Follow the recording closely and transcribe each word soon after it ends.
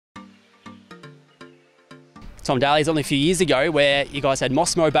Tom Dailly, only a few years ago where you guys had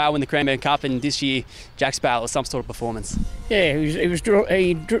Mossmo Bale win the Cranbourne Cup, and this year Jax Bale was some sort of performance. Yeah, he was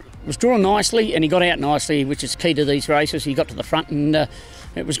drawn nicely and he got out nicely, which is key to these races. He got to the front and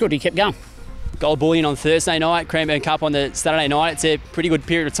it was good. He kept going. Gold bullion on Thursday night, Cranbourne Cup on the Saturday night. It's a pretty good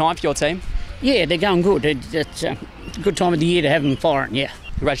period of time for your team. Yeah, they're going good. It's a good time of the year to have them firing, yeah.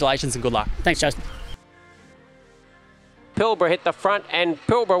 Congratulations and good luck. Thanks, Justin. Pilbara hit the front and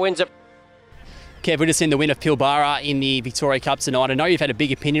Pilbara wins it. Kev, we've just seen the win of Pilbara in the Victoria Cup tonight. I know you've had a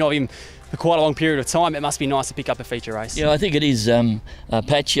big opinion of him for quite a long period of time. It must be nice to pick up a feature race. Yeah, I think it is,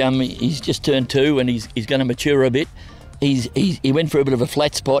 Patch. He's just turned 2 and he's going to mature a bit. He went for a bit of a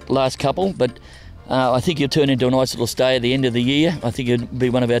flat spot last couple, but I think he'll turn into a nice little stay at the end of the year. I think he'll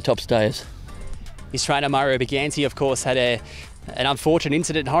be one of our top stayers. His trainer, Mario Baganti, of course, had an unfortunate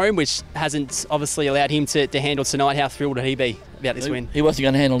incident at home, which hasn't obviously allowed him to handle tonight. How thrilled would he be about this win? He wasn't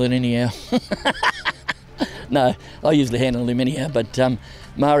going to handle it anyhow. No, I usually handle him anyhow, but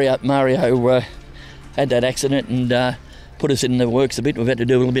Mario had that accident and put us in the works a bit. We've had to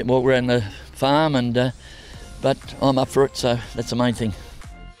do a little bit more around the farm, but I'm up for it, so that's the main thing.